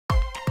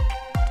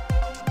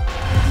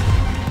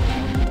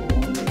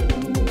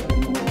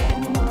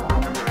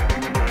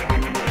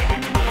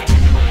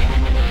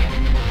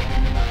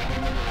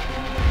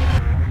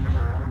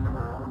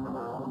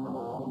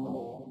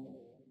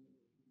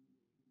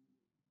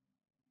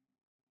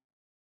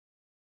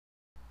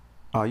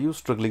Are you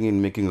struggling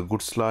in making a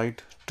good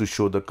slide to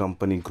show the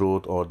company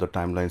growth or the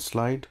timeline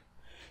slide?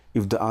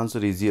 If the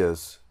answer is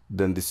yes,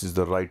 then this is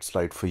the right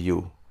slide for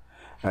you.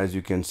 As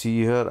you can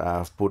see here, I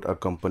have put a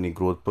company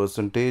growth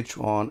percentage.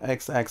 On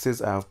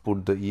x-axis I have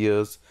put the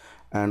years,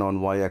 and on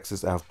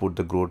y-axis I have put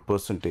the growth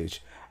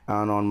percentage.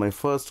 And on my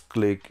first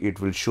click it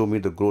will show me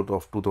the growth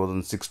of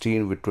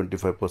 2016 with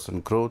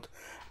 25% growth,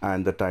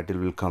 and the title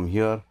will come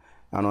here.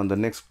 And on the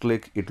next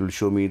click it will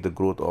show me the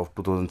growth of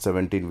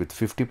 2017 with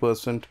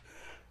 50%,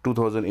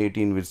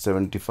 2018 with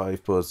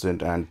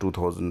 75%, and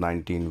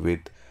 2019 with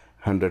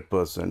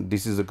 100%.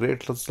 This is a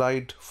great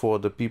slide for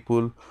the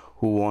people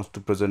who wants to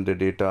present the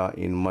data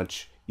in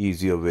much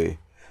easier way.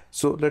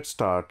 So let's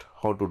start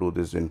how to do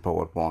this in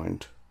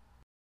PowerPoint.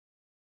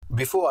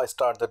 Before I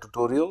start the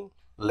tutorial,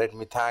 let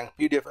me thank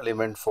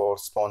PDFelement for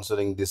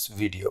sponsoring this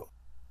video.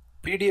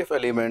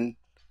 PDFelement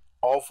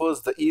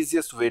offers the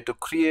easiest way to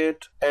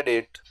create,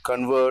 edit,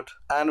 convert,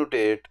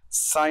 annotate,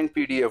 sign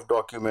PDF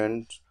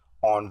documents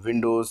on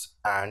Windows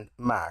and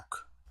Mac.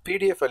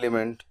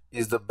 PDFelement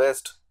is the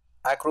best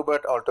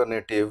Acrobat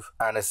alternative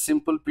and a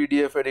simple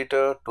PDF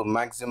editor to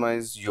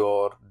maximize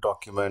your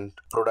document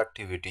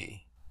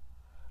productivity.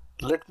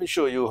 Let me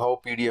show you how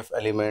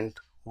PDFelement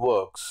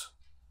works.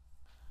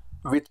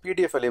 With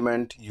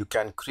PDFelement, you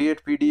can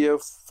create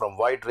PDF from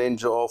wide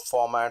range of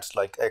formats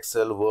like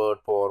Excel, Word,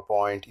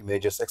 PowerPoint,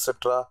 images,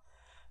 etc.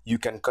 You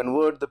can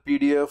convert the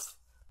PDF,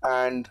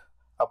 and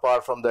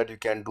apart from that you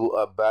can do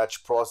a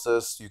batch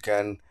process. You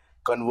can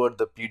convert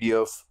the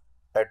PDF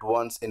at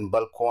once in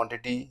bulk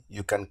quantity.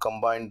 You can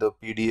combine the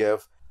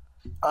PDF.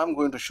 I'm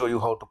going to show you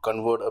how to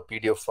convert a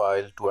PDF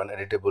file to an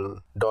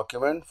editable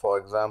document. For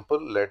example,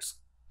 let's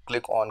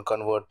click on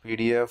convert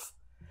PDF.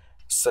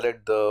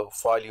 Select the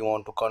file you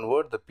want to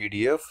convert, the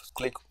PDF,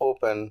 click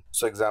open.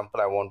 So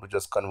example, I want to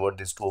just convert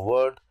this to a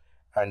Word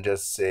and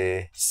just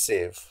say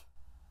save.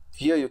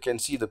 Here you can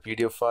see the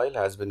PDF file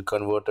has been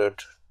converted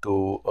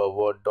to a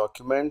Word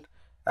document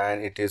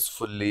and it is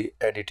fully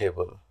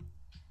editable.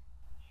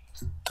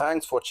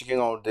 Thanks for checking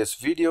out this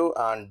video,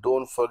 and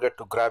don't forget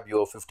to grab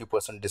your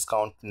 50%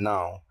 discount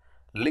now.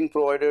 Link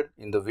provided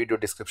in the video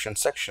description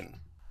section.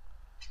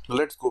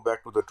 Let's go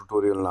back to the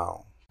tutorial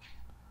now.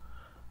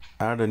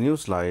 Add a new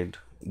slide,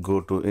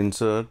 go to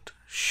Insert,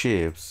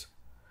 Shapes,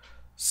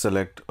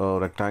 select a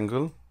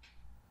rectangle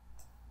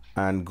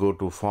and go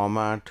to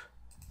Format,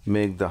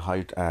 make the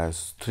height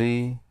as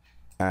 3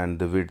 and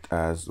the width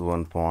as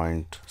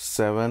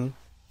 1.7,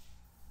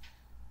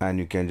 and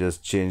you can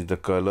just change the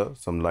color,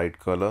 some light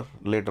color.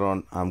 Later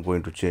on I'm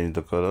going to change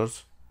the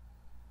colors.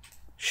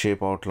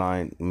 Shape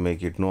outline,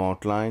 make it no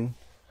outline.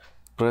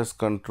 Press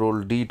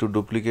Ctrl D to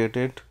duplicate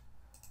it.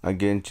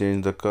 Again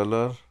change the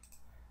color,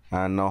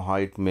 and now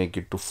height make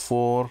it to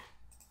 4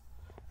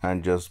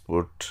 and just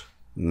put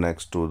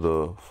next to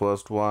the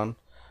first one.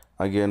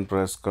 Again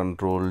press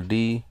Ctrl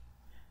D.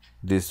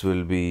 This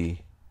will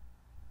be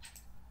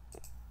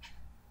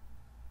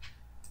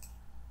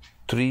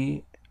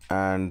 3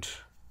 and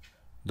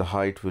the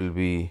height will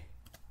be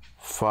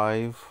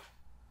 5.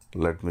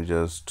 Let me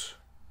just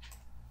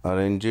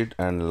arrange it,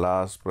 and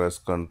last press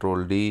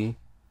Ctrl D,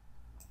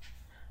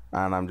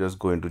 and I'm just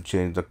going to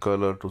change the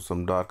color to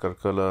some darker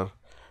color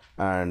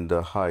and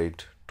the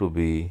height to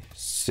be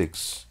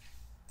 6.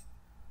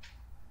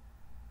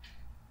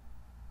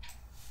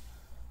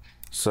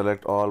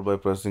 Select all by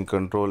pressing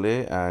Ctrl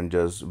A and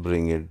just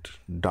bring it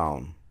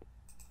down.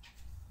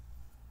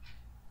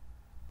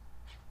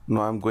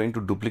 Now I'm going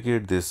to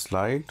duplicate this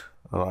slide.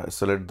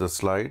 Select the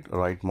slide,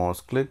 right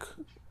mouse click,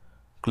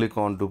 click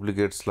on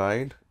duplicate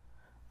slide,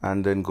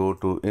 and then go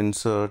to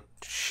Insert,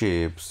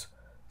 Shapes,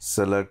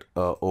 select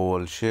a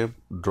oval shape,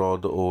 draw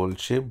the oval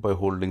shape by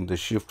holding the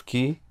Shift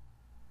key,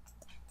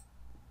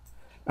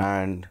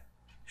 and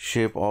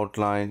shape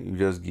outline you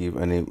just give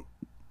any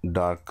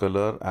dark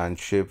color, and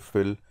shape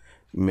fill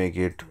make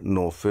it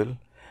no fill,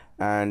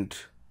 and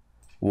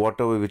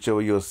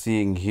whichever you're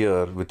seeing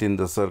here within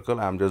the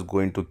circle, I'm just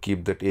going to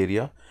keep that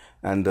area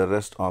and the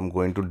rest I'm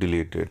going to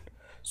delete it.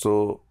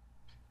 So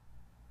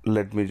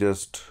let me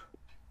just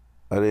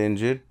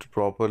arrange it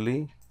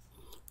properly.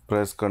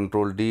 Press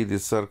Ctrl D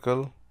this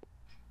circle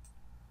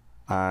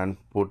and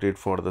put it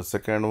for the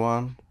second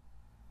one.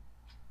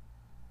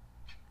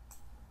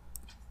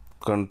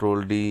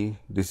 Ctrl D,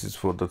 this is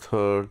for the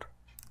third.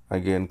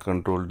 Again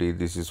Ctrl D,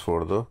 this is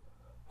for the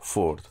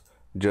fourth.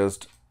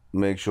 Just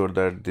make sure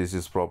that this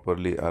is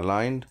properly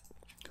aligned,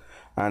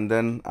 and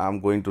then I'm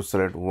going to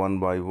select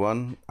one by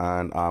one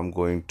and I'm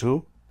going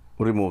to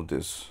remove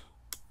this.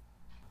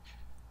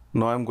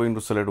 Now I'm going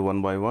to select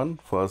one by one.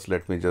 First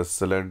let me just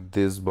select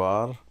this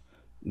bar,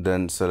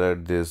 then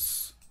select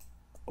this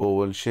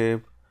oval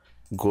shape,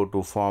 go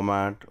to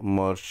Format,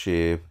 Merge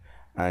Shape,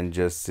 and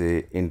just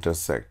say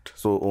intersect.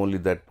 So only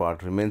that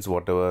part remains,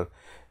 whatever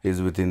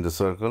is within the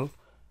circle.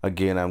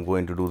 Again I'm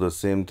going to do the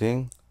same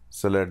thing.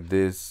 Select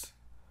this,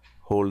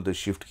 hold the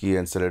Shift key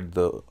and select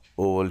the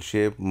oval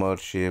shape,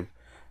 merge shape,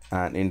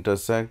 and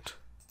intersect.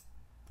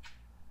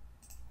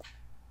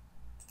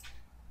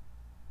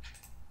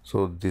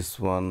 So this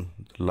one,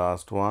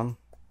 last one,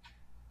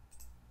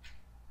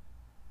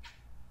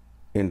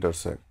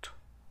 intersect.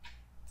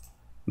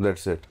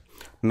 That's it.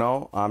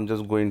 Now I'm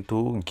just going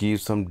to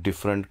give some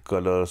different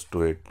colors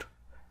to it.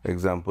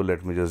 Example,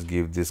 let me just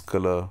give this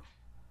color.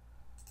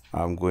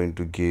 I'm going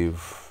to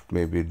give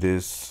maybe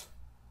this,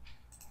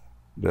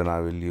 then I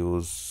will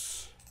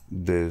use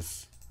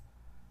this,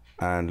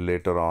 and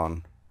later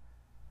on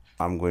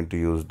I'm going to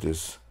use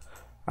this.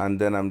 And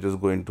then I'm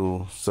just going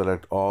to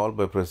select all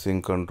by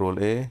pressing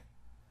Ctrl A,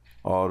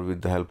 or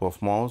with the help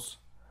of mouse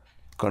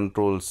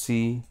Ctrl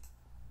C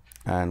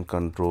and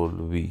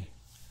Ctrl V.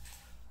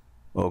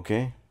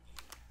 Okay,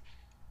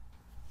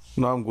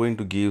 now I'm going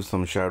to give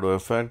some shadow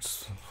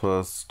effects.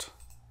 First,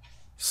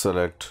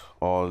 select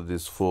all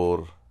these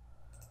 4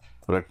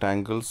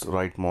 rectangles,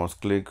 right mouse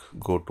click,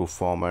 go to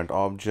Format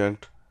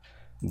Object,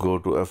 go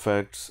to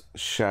Effects,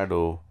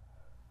 Shadow,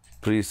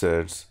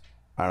 Presets,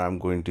 and I'm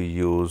going to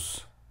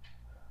use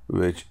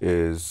which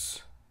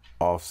is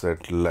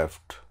offset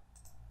left,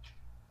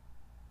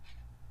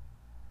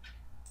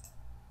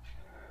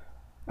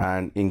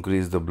 and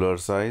increase the blur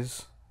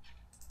size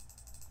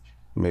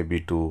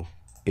maybe to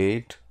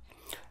 8,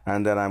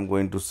 and then I'm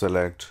going to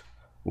select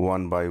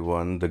one by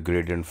one the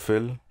gradient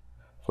fill.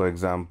 For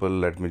example,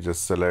 let me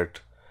just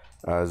select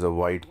as a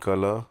white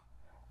color,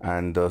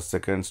 and the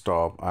second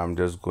stop I'm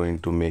just going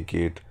to make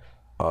it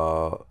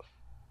a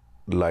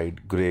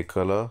light gray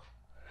color,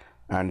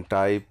 and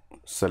type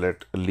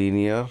select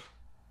linear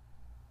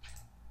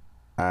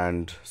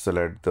and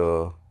select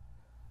the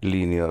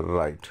linear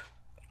right,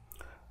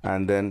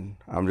 and then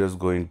I'm just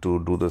going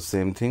to do the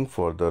same thing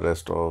for the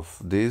rest of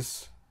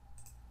this.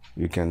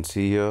 You can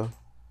see here,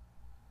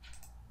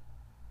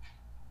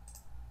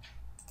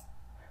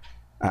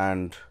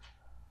 and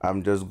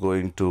I'm just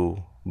going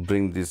to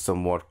bring this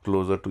somewhat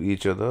closer to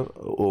each other,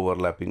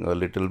 overlapping a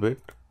little bit.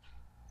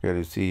 Can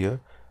you see here,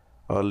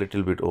 a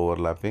little bit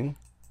overlapping.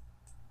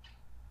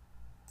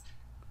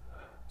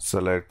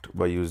 Select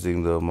by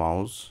using the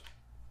mouse,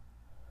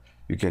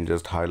 you can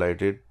just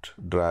highlight it,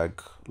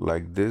 drag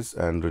like this,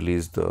 and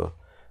release the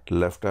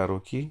left arrow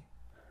key,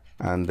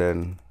 and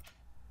then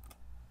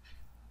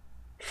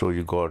so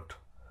you got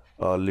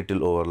a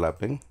little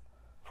overlapping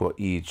for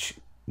each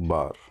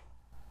bar.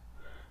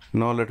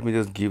 Now let me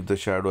just give the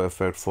shadow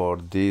effect for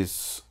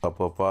this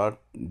upper part.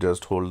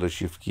 Just hold the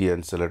shift key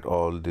and select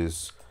all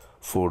these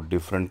 4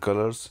 different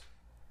colors.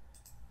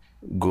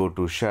 Go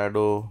to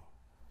shadow,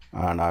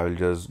 and I will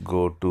just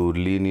go to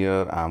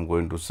linear. I'm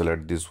going to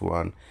select this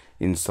one,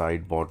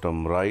 inside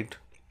bottom right,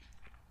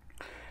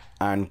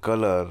 and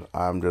color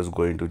I'm just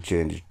going to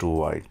change it to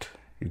white.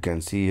 You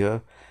can see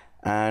here,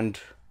 and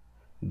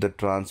the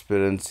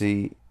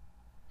transparency,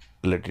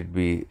 let it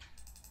be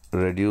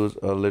reduced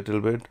a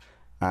little bit,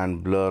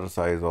 and blur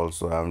size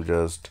also I'm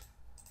just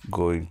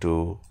going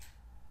to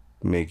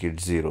make it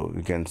 0.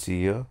 You can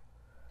see here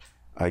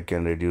I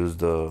can reduce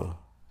the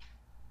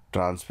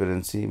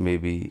transparency.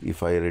 Maybe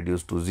if I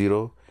reduce to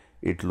 0,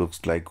 it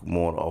looks like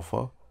more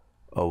of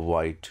a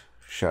white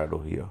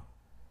shadow here.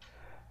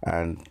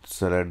 And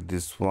select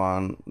this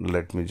one,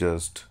 let me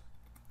just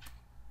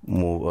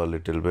move a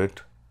little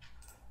bit.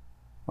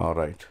 All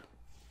right,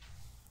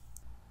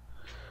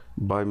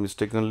 by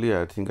mistakenly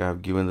I think I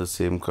have given the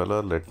same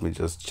color. Let me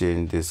just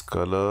change this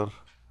color,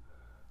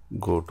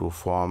 go to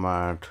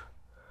format,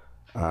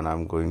 and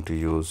I'm going to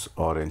use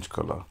orange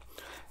color.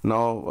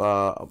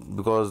 Now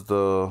because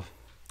the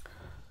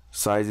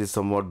size is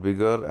somewhat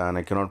bigger and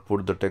I cannot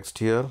put the text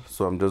here,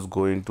 so I'm just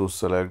going to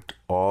select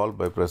all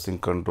by pressing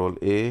Ctrl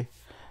A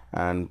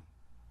and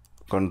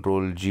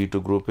Ctrl G to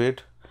group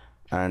it,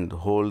 and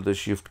hold the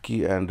shift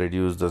key and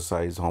reduce the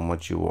size how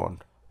much you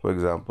want. For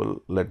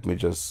example, let me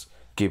just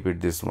keep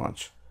it this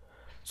much.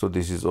 So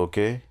this is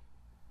okay,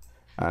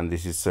 and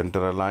this is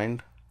center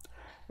aligned,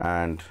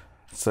 and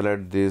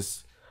select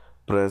this,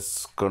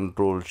 press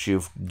Ctrl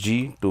Shift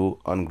G to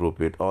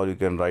ungroup it, or you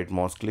can right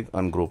mouse click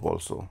ungroup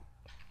also.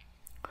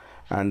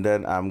 And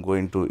then I'm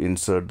going to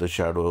insert the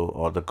shadow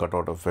or the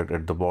cutout effect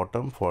at the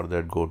bottom. For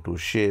that, go to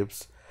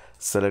shapes,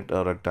 select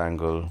a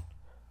rectangle,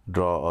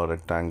 draw a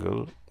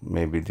rectangle,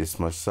 maybe this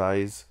much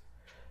size,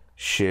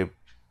 shape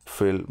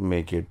fill,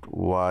 make it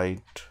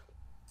white,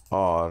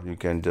 or you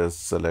can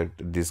just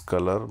select this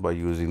color by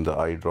using the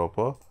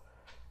eyedropper.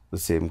 The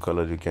same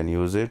color you can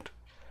use it,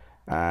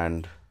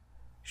 and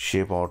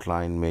shape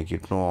outline, make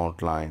it no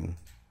outline,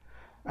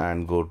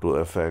 and go to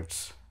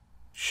effects,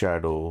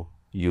 shadow,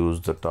 use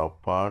the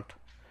top part,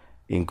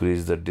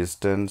 increase the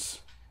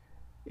distance,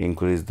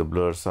 increase the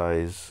blur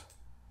size,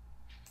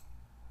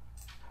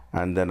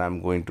 and then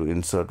I'm going to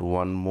insert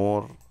one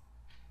more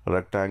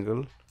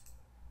rectangle,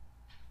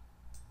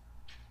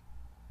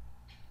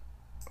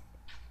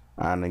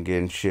 and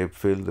again shape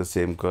fill, the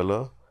same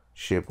color,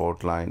 shape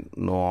outline,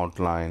 no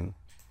outline,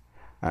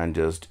 and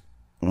just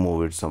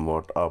move it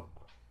somewhat up.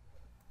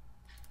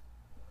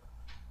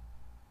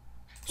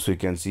 So you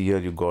can see here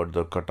you got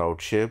the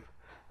cutout shape.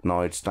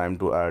 Now it's time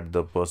to add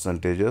the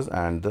percentages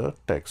and the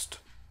text.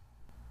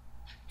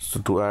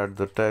 So to add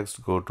the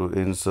text, go to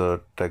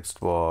insert text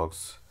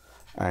box,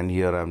 and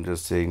here I'm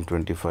just saying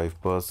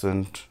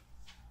 25%,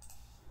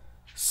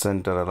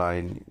 center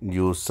align,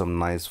 use some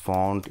nice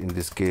font. In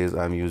this case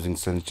I'm using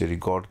Century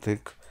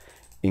Gothic.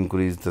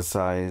 Increase the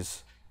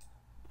size,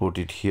 put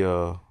it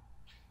here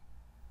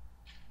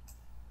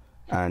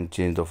and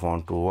change the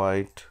font to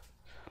white.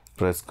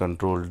 Press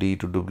Ctrl D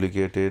to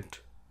duplicate it.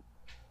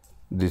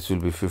 This will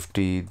be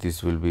 50,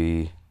 this will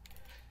be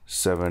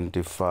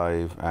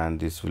 75, and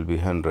this will be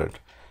 100.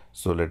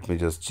 So let me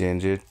just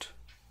change it.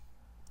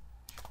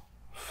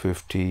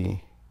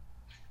 50,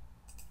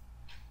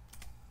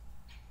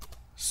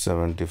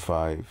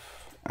 75,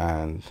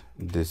 and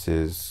this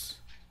is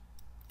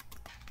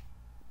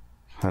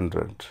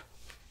 100.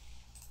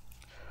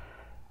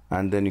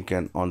 And then you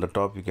can, on the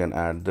top, you can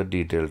add the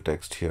detailed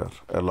text here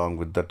along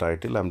with the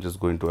title. I'm just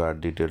going to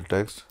add detailed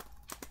text.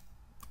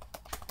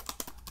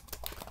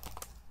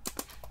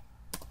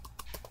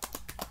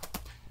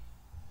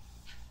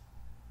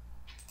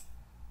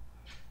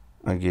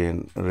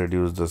 Again,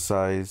 reduce the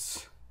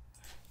size,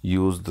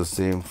 use the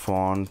same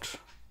font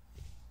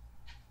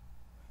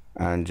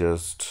and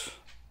just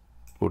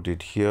put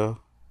it here.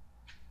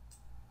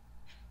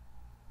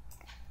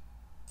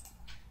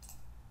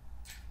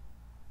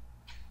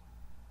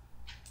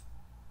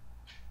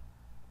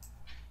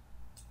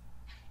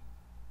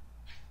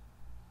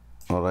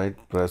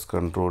 Alright, press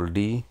Ctrl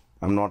D.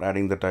 I'm not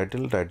adding the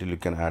title. Title you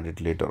can add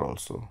it later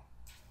also.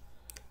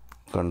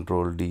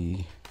 Ctrl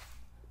D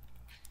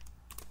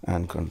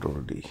and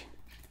Ctrl D.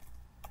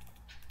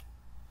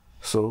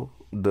 So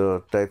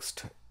the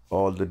text,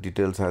 all the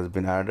details has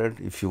been added.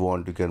 If you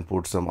want, you can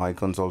put some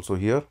icons also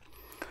here.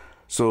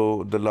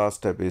 So the last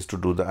step is to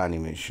do the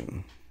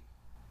animation.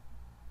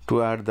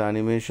 To add the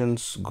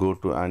animations, go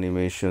to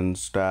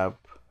Animations tab,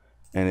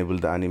 enable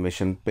the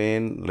animation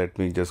pane. Let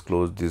me just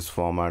close this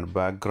format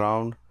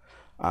background.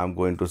 I'm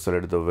going to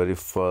select the very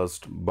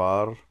first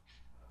bar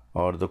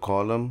or the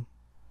column,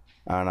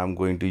 and I'm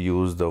going to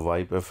use the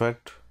wipe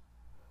effect.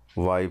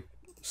 Wipe,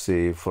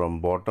 say, from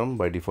bottom.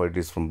 By default it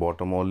is from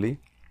bottom only,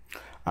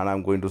 and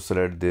I'm going to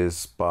select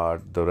this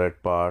part, the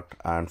red part,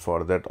 and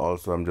for that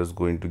also I'm just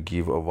going to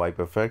give a wipe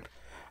effect,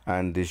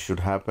 and this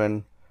should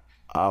happen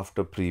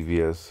after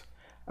previous.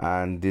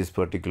 And this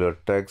particular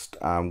text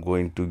I'm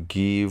going to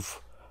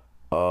give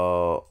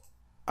a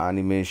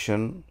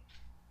animation.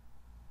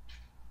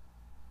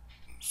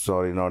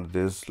 Sorry, not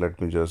this. Let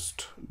me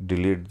just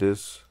delete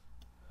this.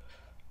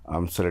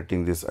 I'm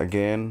selecting this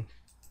again,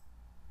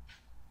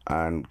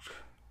 and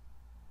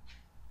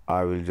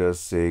I will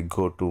just say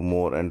go to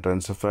more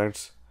entrance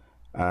effects,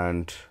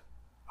 and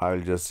I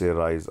will just say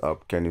rise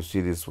up. Can you see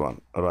this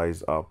one?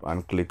 Rise up,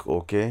 and click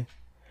OK.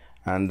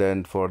 And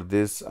then for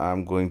this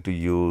I'm going to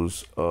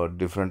use a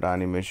different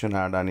animation,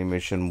 add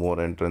animation, more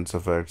entrance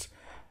effects,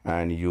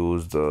 and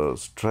use the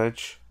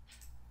stretch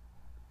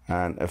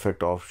and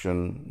effect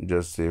option,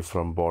 just say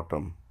from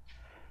bottom.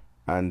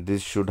 And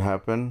this should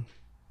happen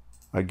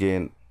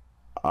again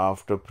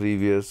after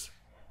previous,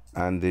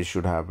 and this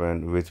should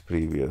happen with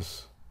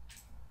previous.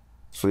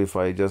 So if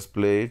I just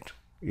play it,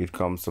 it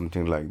comes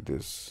something like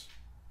this.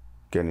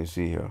 Can you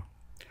see here?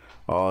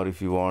 Or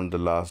if you want the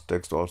last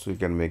text also, you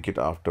can make it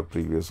after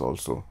previous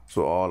also.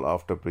 So all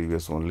after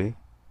previous only,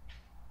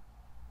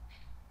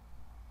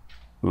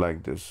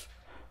 like this.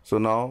 So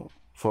now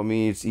for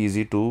me it's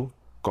easy to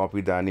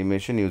copy the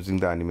animation using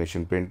the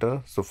animation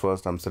painter. So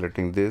first I'm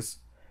selecting this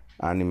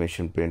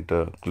animation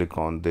painter, click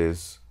on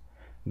this,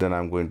 then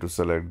I'm going to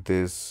select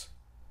this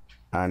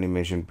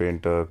animation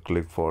painter,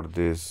 click for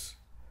this,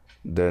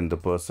 then the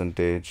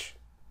percentage,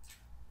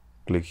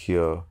 click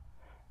here,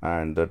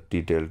 and the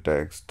detailed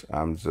text,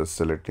 I'm just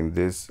selecting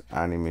this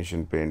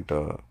animation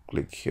painter,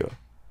 click here.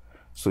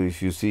 So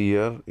if you see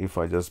here, if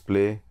I just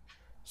play,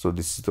 so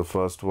this is the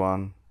first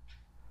one,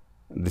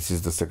 this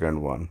is the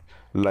second one.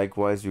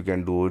 Likewise you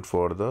can do it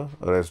for the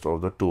rest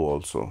of the two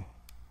also.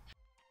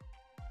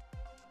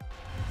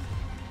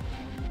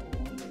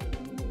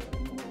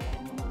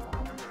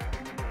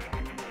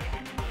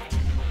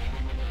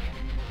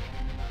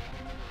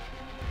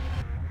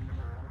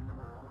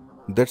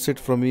 That's it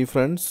from me,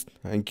 friends.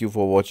 Thank you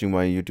for watching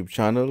my YouTube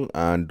channel,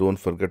 and don't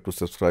forget to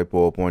subscribe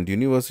PowerPoint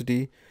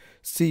University.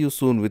 See you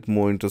soon with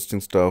more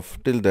interesting stuff.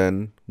 Till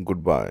then,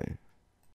 goodbye.